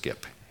bit of a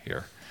skip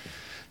here.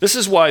 This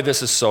is why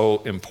this is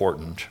so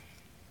important.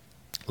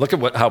 Look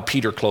at how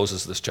Peter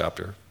closes this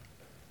chapter.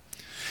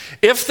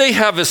 If they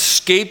have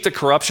escaped the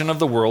corruption of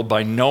the world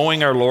by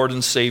knowing our Lord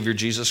and Savior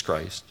Jesus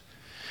Christ,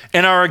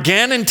 and are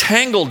again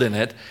entangled in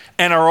it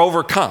and are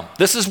overcome.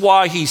 This is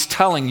why he's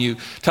telling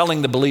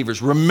the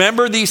believers,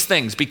 remember these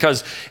things,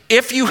 because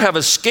if you have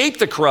escaped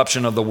the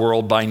corruption of the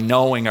world by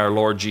knowing our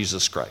Lord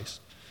Jesus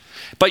Christ,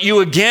 but you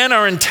again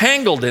are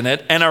entangled in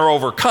it and are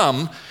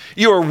overcome,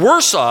 you are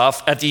worse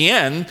off at the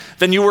end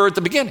than you were at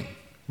the beginning,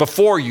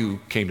 before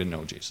you came to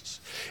know Jesus.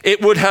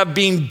 It would have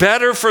been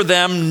better for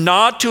them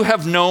not to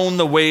have known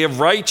the way of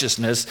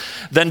righteousness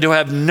than to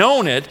have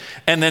known it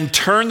and then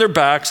turn their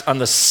backs on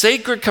the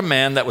sacred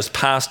command that was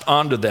passed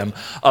on to them.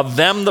 Of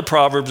them the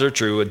proverbs are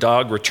true. A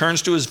dog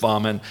returns to his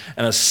vomit,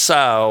 and a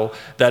sow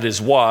that is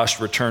washed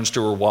returns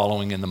to her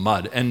wallowing in the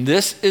mud. And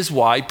this is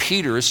why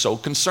Peter is so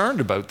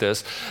concerned about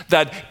this,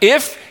 that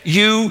if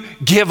you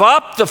give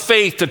up the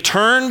faith to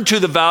turn to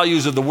the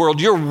values of the world,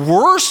 you're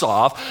worse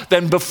off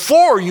than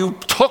before you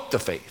took the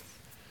faith.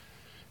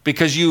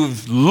 Because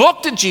you've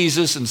looked at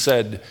Jesus and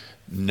said,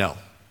 no.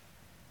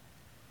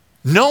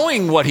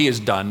 Knowing what he has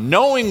done,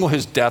 knowing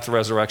his death,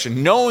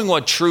 resurrection, knowing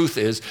what truth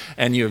is,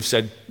 and you have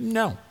said,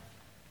 no.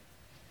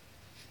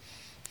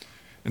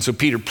 And so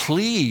Peter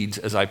pleads,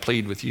 as I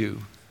plead with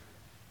you,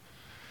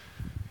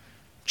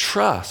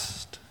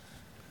 trust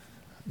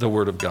the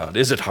word of God.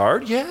 Is it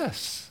hard?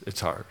 Yes, it's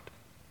hard.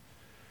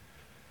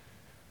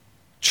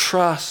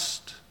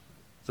 Trust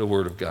the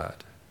word of God.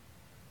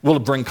 Will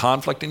it bring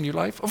conflict into your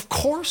life? Of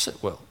course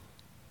it will.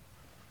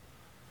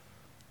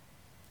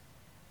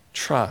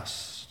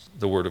 Trust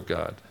the word of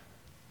God.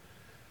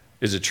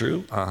 Is it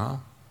true?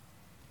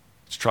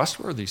 It's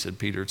trustworthy, said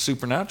Peter. It's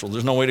supernatural.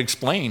 There's no way to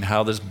explain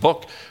how this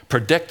book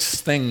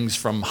predicts things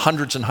from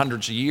hundreds and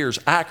hundreds of years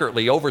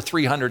accurately, over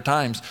 300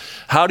 times.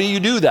 How do you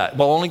do that?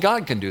 Well, only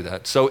God can do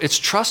that. So it's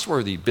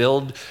trustworthy.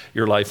 Build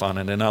your life on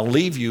it. And I'll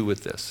leave you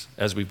with this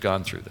as we've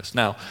gone through this.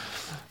 Now,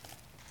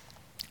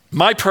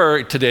 my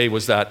prayer today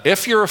was that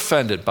if you're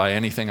offended by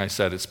anything I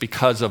said, it's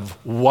because of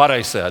what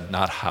I said,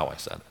 not how I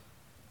said it.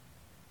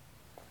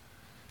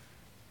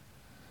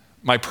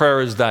 My prayer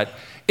is that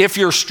if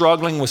you're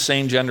struggling with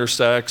same-gender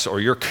sex, or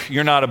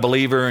you're not a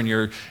believer and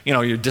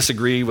you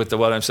disagree with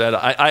what I've said,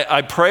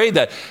 I pray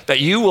that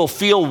you will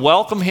feel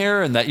welcome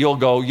here, and that you'll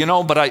go,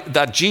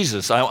 that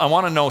Jesus, I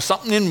want to know,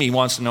 something in me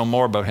wants to know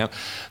more about him.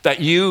 That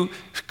you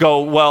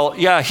go, well,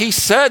 yeah, he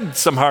said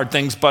some hard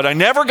things, but I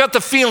never got the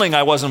feeling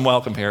I wasn't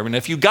welcome here. And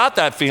if you got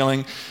that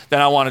feeling,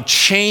 then I want to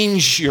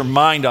change your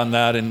mind on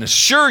that and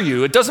assure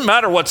you, it doesn't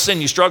matter what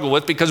sin you struggle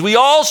with, because we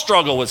all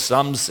struggle with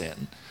some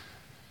sin.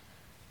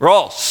 We're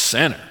all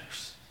sinners.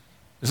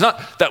 It's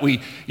not that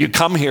you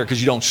come here because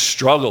you don't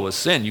struggle with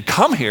sin. You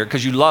come here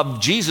because you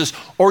love Jesus,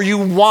 or you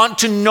want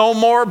to know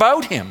more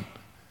about him.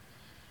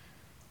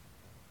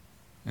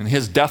 And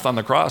his death on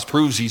the cross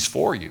proves he's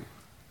for you.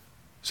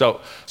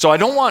 So I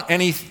don't want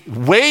any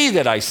way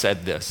that I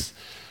said this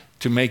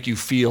to make you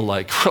feel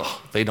like,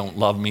 they don't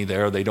love me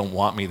there, they don't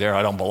want me there,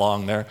 I don't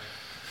belong there.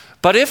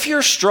 But if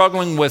you're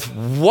struggling with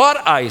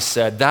what I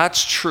said,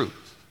 that's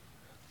truth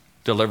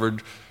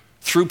delivered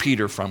through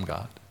Peter from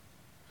God.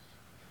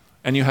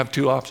 And you have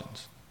two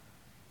options.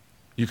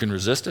 You can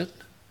resist it.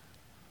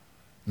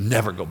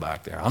 Never go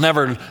back there. I'll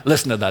never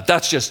listen to that.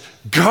 That's just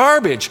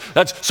garbage.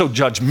 That's so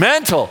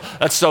judgmental.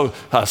 That's so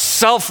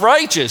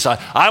self-righteous.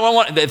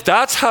 If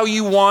that's how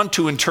you want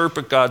to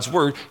interpret God's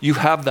word, you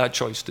have that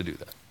choice to do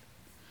that.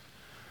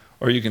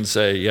 Or you can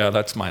say, yeah,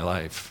 that's my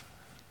life.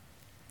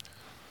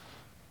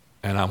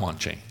 And I want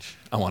change.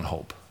 I want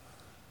hope.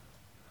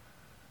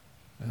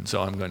 And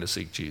so I'm going to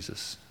seek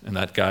Jesus. And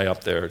that guy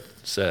up there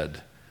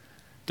said,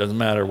 doesn't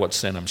matter what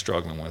sin I'm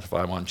struggling with. If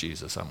I want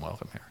Jesus, I'm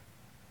welcome here.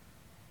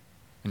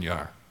 And you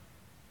are.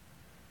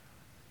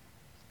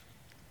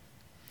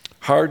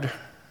 Hard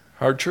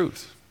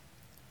truth.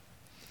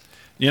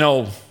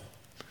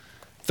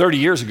 30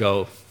 years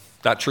ago,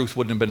 that truth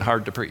wouldn't have been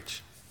hard to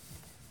preach.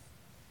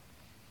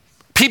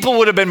 People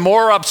would have been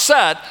more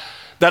upset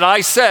that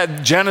I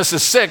said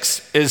Genesis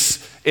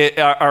 6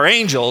 are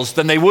angels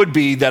than they would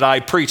be that I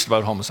preached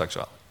about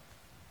homosexuality.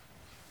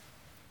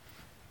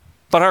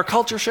 But our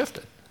culture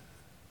shifted.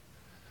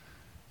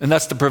 And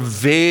that's the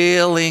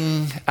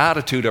prevailing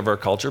attitude of our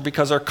culture,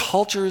 because our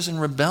culture is in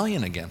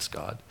rebellion against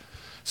God,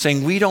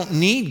 saying we don't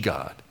need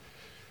God.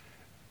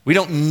 We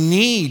don't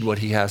need what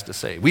he has to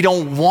say. We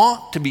don't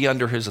want to be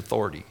under his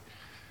authority.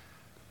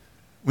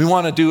 We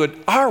want to do it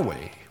our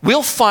way.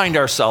 We'll find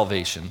our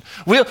salvation.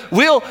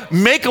 We'll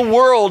make a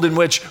world in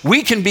which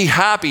we can be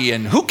happy,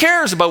 and who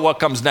cares about what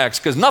comes next?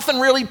 Because nothing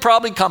really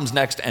probably comes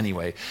next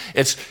anyway.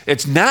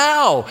 It's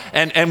now,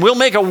 and we'll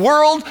make a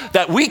world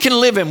that we can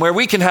live in, where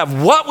we can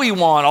have what we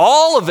want,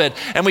 all of it,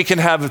 and we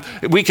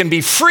can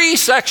be free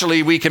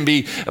sexually. We can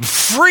be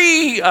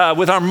free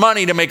with our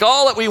money to make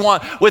all that we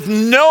want, with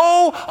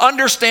no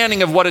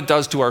understanding of what it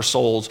does to our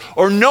souls,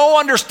 or no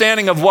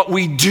understanding of what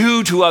we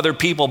do to other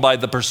people by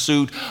the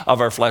pursuit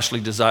of our fleshly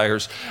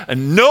desires.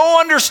 And no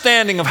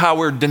understanding of how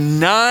we're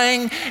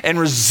denying and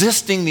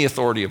resisting the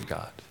authority of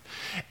God,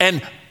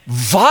 and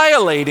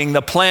violating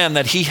the plan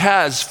that he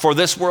has for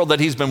this world that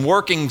he's been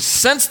working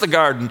since the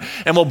garden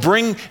and will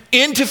bring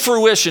into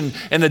fruition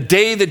in the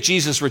day that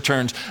Jesus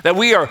returns, that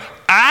we are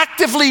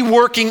actively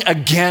working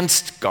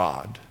against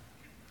God.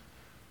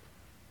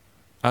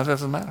 That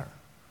doesn't matter.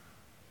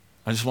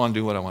 I just want to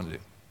do what I want to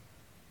do.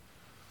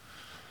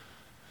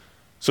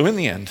 So in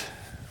the end,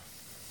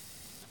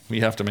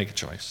 we have to make a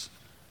choice.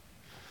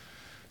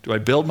 Do I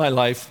build my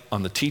life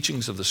on the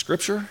teachings of the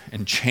Scripture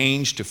and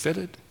change to fit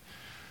it?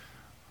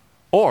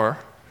 Or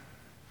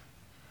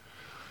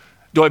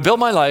do I build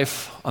my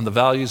life on the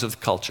values of the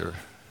culture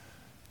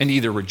and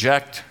either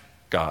reject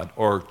God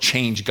or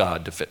change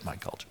God to fit my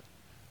culture,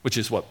 which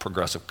is what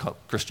progressive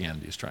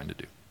Christianity is trying to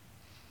do?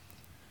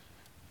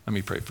 Let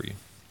me pray for you.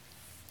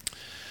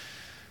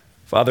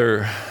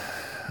 Father,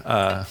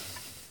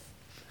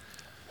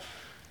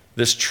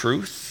 this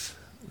truth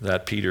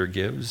that Peter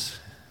gives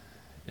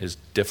is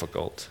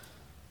difficult.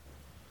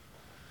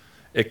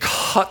 It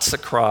cuts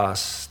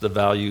across the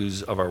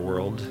values of our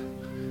world,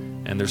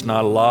 and there's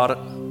not a lot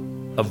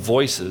of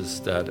voices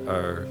that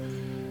are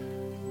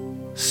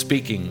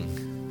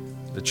speaking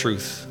the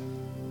truth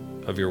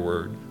of your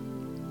word.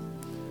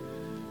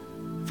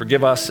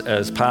 Forgive us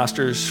as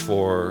pastors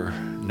for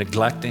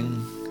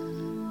neglecting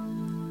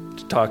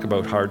to talk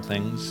about hard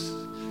things.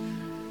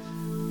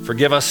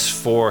 Forgive us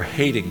for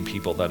hating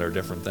people that are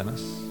different than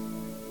us.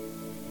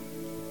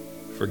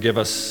 Forgive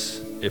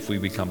us if we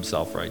become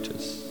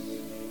self-righteous.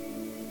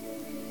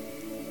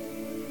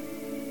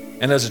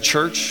 And as a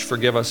church,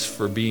 forgive us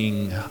for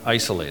being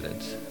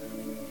isolated,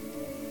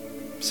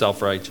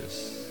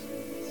 self-righteous,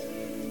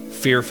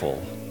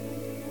 fearful,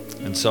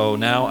 And so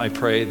now I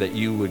pray that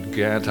you would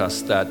grant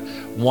us that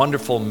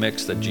wonderful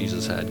mix that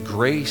Jesus had.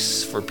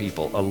 Grace for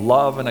people, a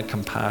love and a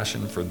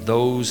compassion for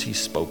those he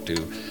spoke to,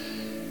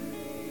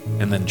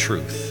 and then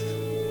truth.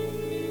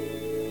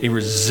 A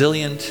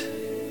resilient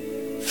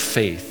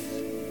faith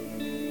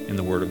in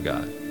the Word of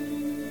God.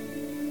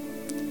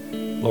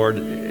 Lord,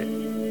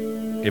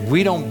 if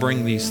we don't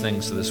bring these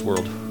things to this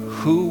world,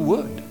 who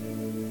would?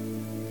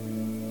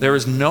 There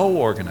is no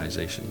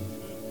organization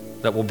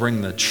that will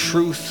bring the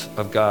truth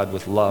of God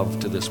with love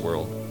to this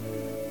world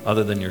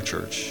other than your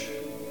church.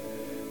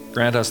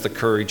 Grant us the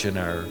courage in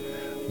our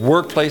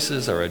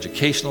workplaces, our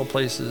educational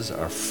places,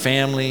 our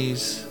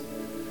families,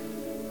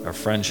 our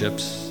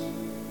friendships,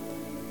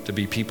 to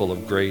be people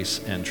of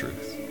grace and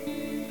truth.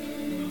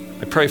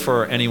 I pray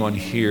for anyone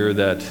here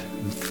that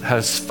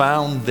has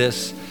found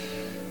this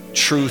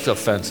truth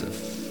offensive,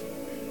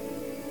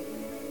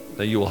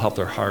 that you will help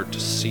their heart to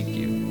seek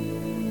you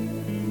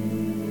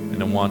and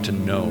to want to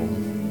know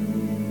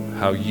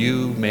how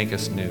you make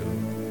us new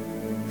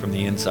from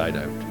the inside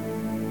out,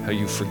 how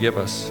you forgive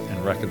us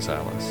and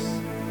reconcile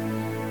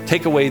us.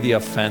 Take away the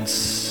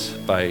offense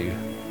by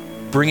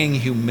bringing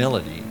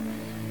humility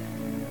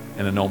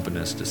and an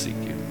openness to seek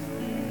you.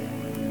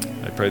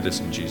 I pray this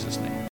in Jesus' name.